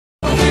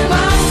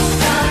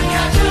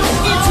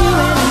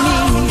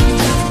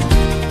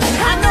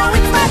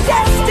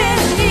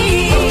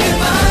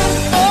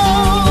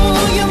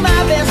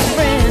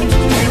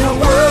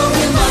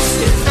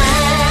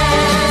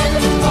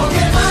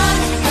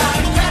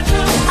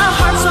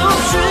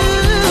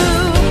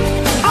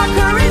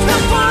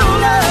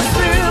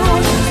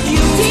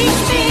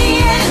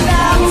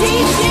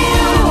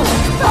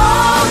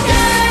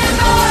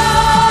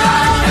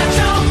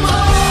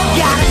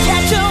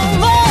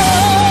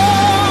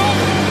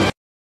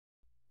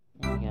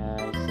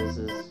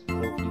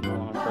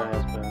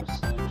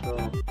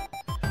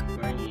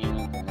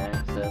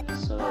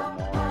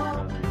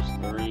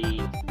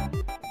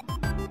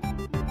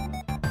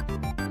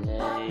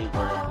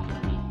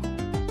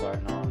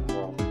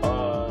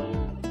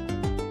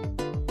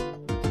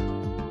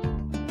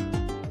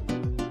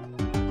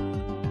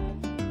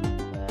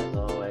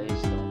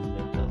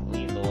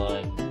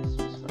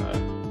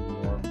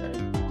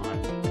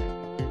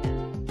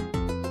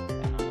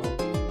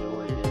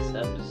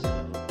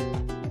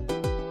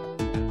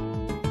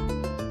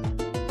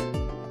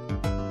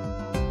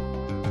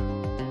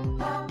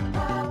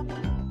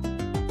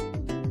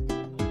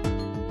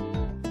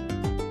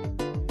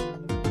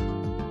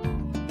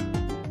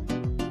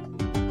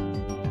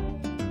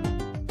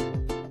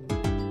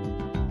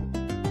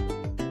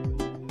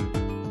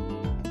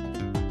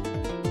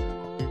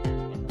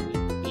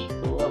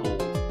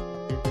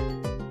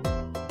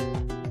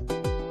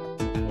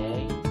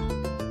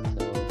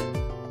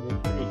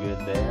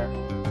there.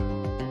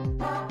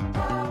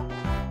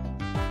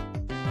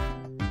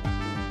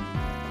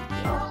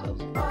 Get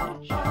ourselves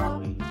played, shall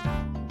we?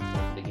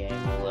 If the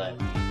game will let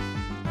me.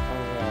 Oh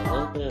yeah, a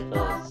little bit of a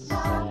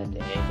sad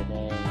day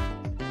today.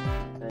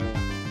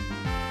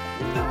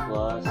 Google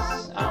Plus,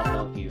 I don't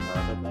know if you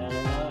heard of that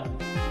or not,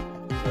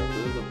 but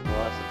Google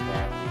Plus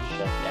apparently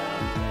shut down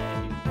today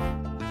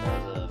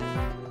because of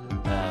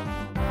not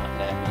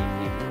that many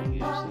people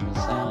using the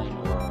site,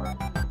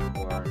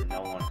 or no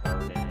one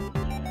heard it in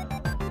general.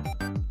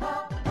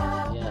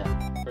 Yeah,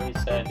 pretty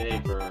sad day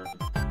for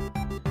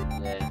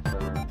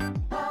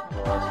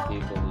us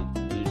people who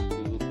use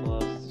Google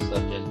Plus,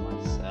 such as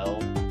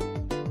myself.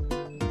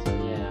 So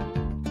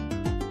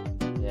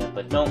yeah,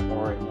 but don't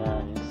worry,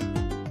 guys.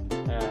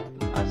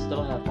 I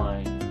still have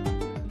my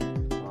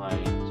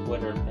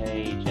Twitter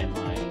page and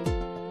my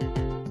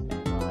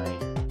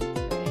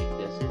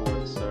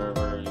Discord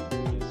server. You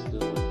can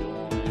still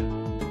join.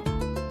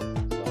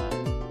 So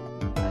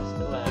I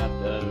still have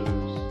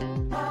those.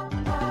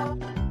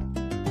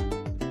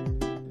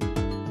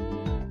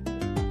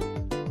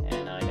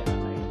 And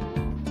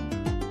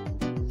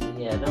so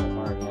yeah, don't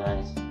worry,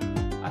 guys.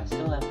 I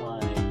still have my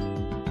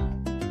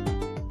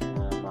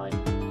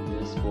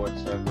Discord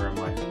server and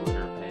my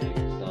Twitter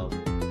page. So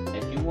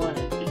if you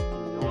wanted to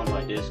join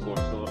my Discord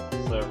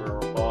server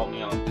or follow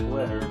me on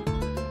Twitter,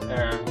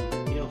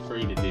 feel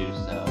free to do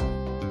so.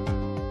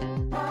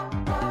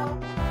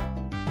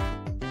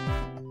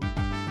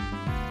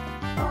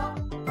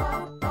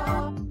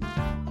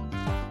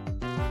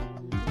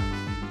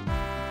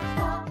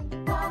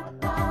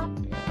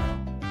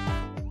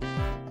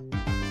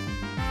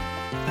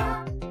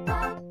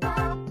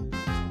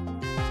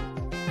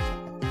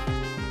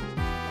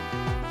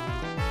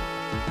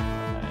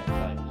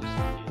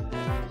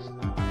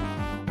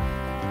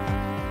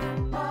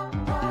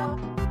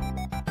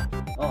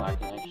 Oh, I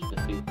can actually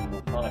defeat them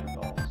with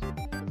fireballs.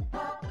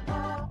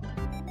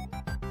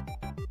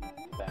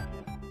 Bam.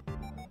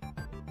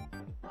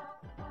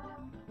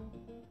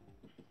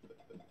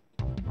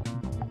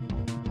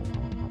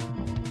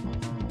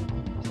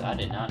 So I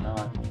did not know I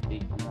could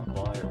defeat them with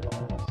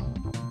fireballs.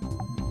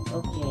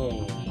 Okay,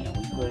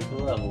 we cleared the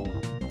level.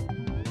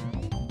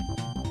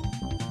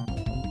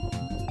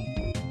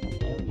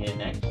 And we get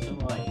next to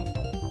light.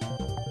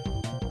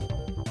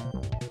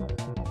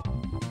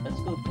 Let's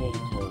go pay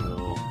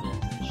Toto.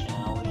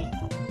 Shall we?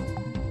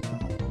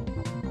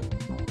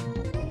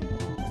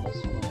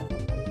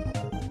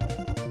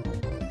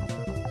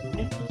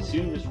 Nifty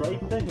Sue is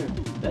right there.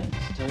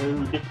 Thanks,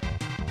 Toad.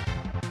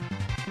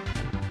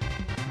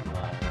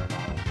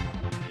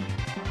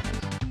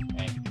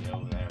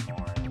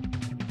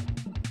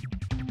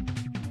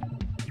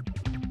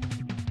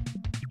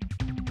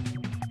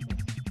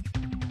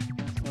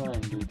 Let's go ahead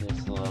and do this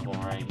level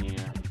right here.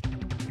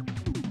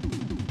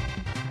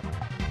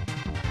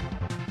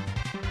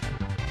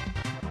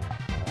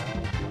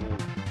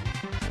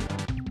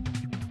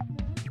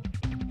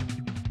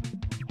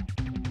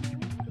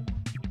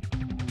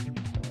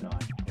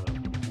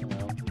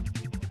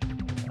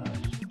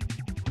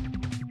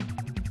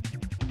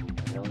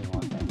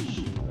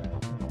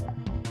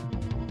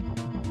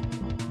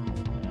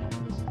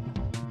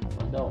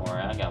 Don't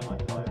worry, I got my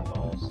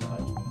fireballs, so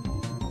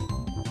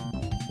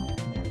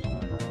and there's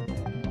one right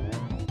there.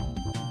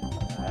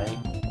 Alright.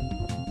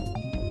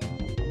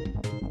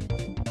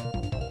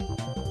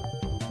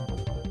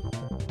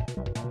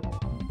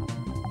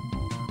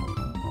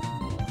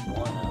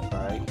 One up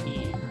right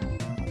here.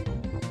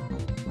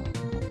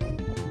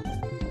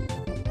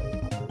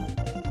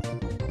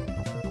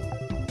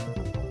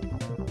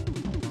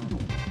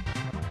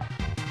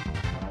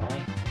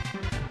 Alright.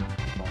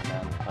 Going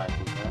down the pipe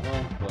level.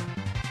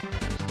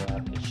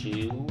 The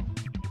shoe.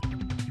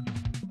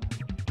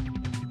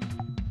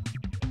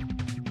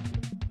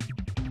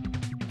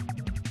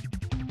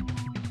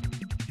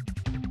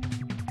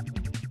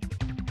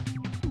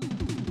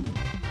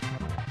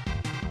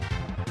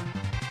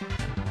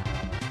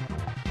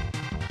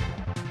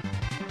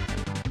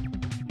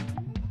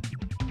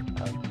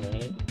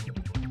 Okay.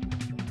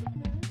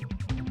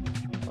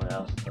 What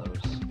else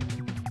goes?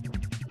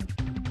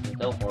 But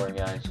don't worry,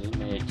 guys. We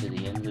made it to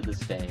the end of the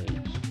stage.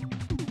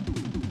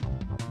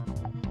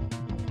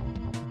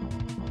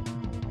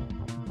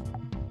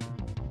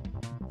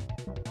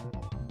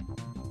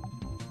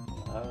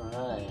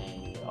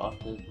 Alright, off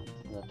to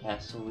the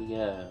castle we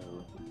go.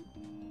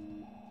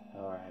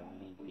 Alright, we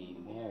need to be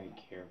very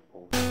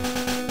careful.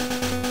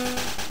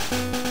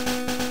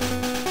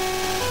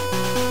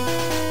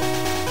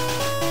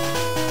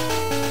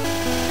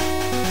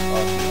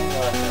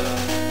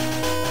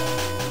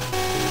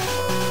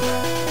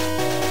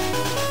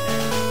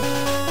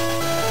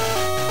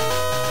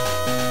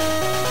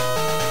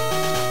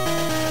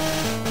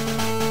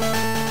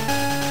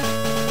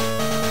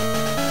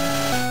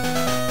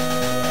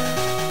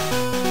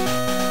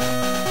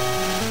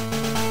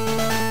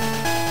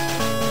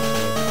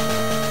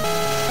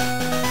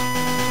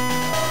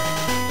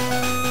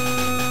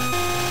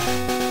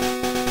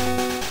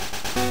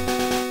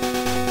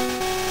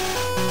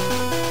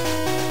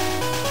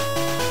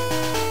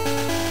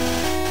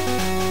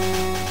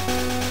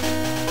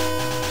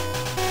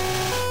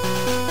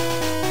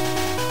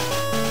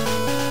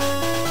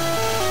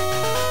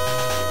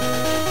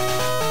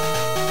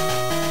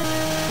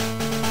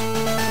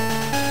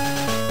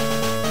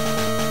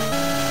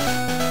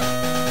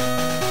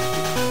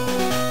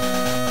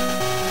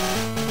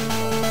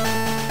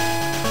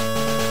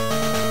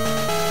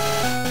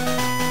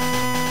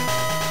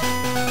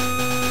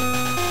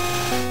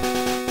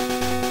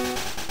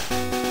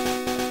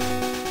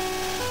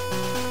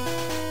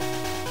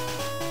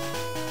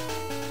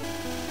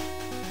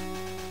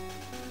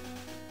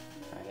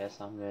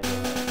 I'm gonna shut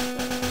it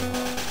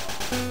off.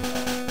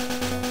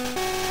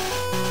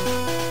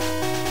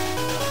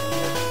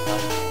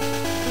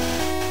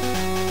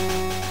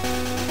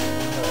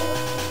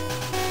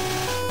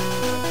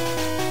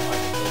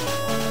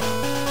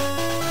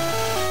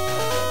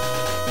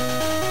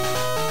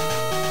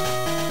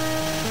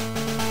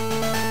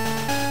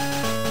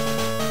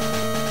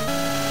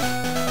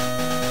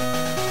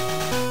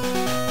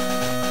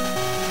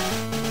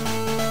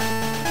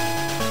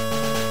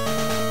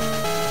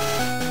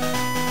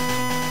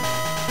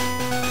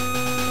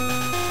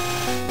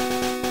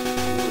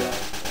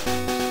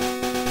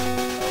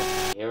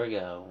 Here we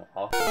go.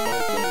 Off the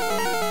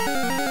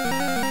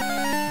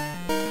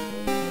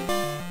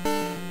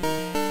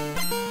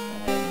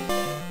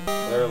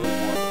clearly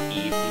one of the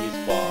easiest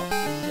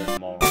bosses in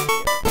Mario.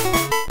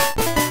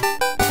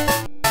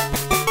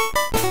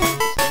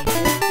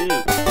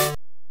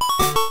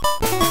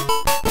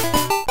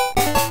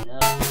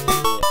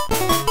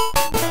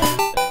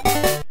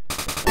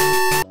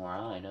 More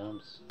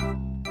items.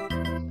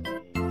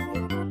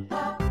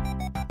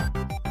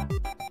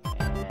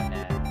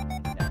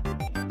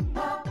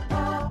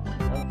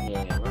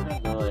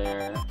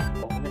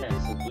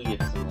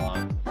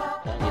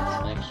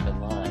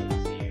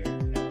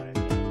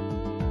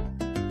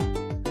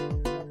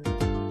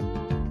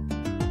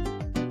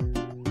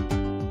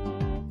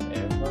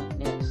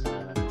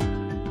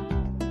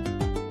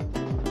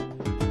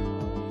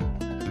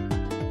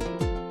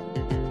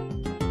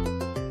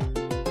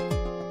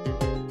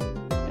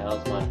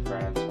 My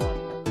friends want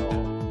to go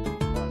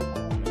run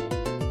home.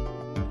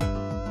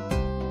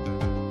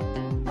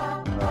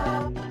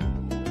 Alright.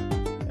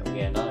 And we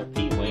get another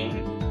P-Wing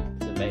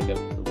to make up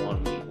for the one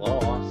we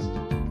lost.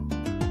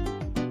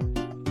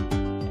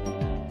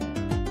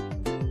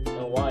 And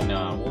no, why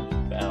not? We'll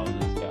battle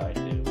this guy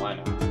too. Why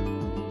not?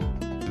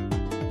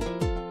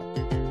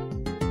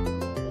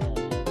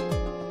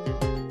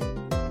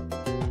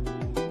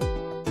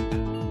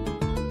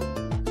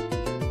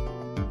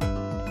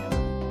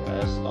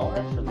 Star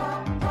for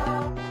that.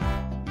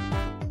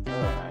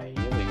 Alright,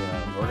 here we go.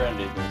 We're gonna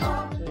do this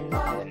one too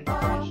and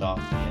finish off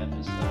the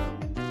episode.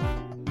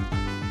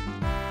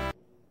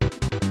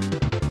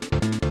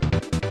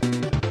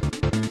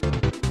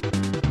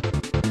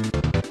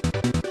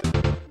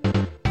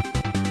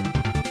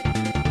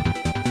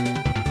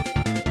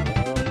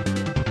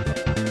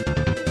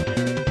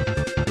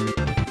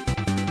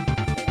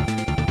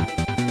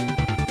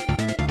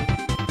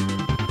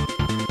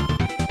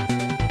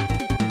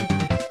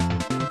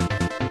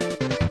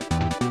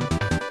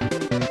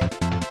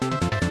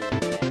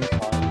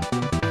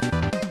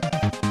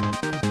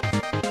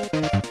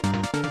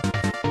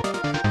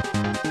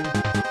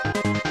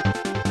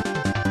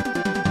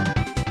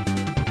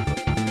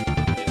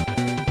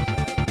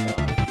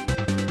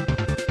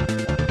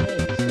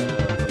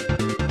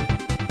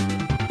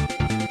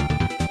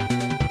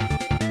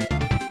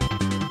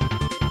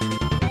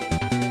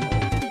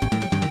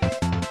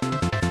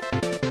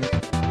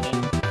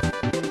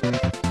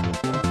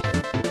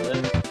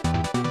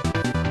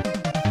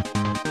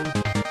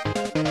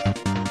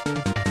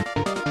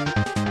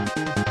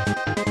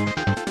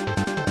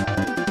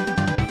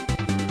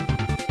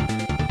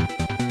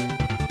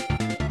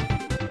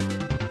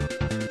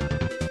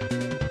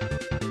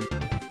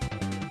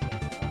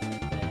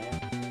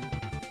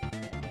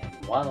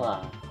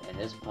 Voila! And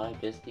this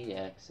pipe is the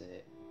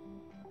exit.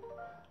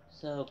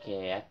 So,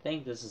 okay, I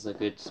think this is a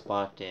good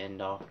spot to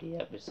end off the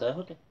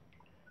episode.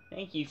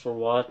 Thank you for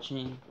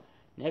watching.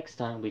 Next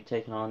time we'll be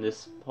taking on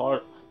this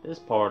part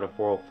of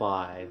World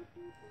 5.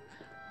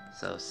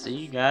 So, see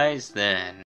you guys then.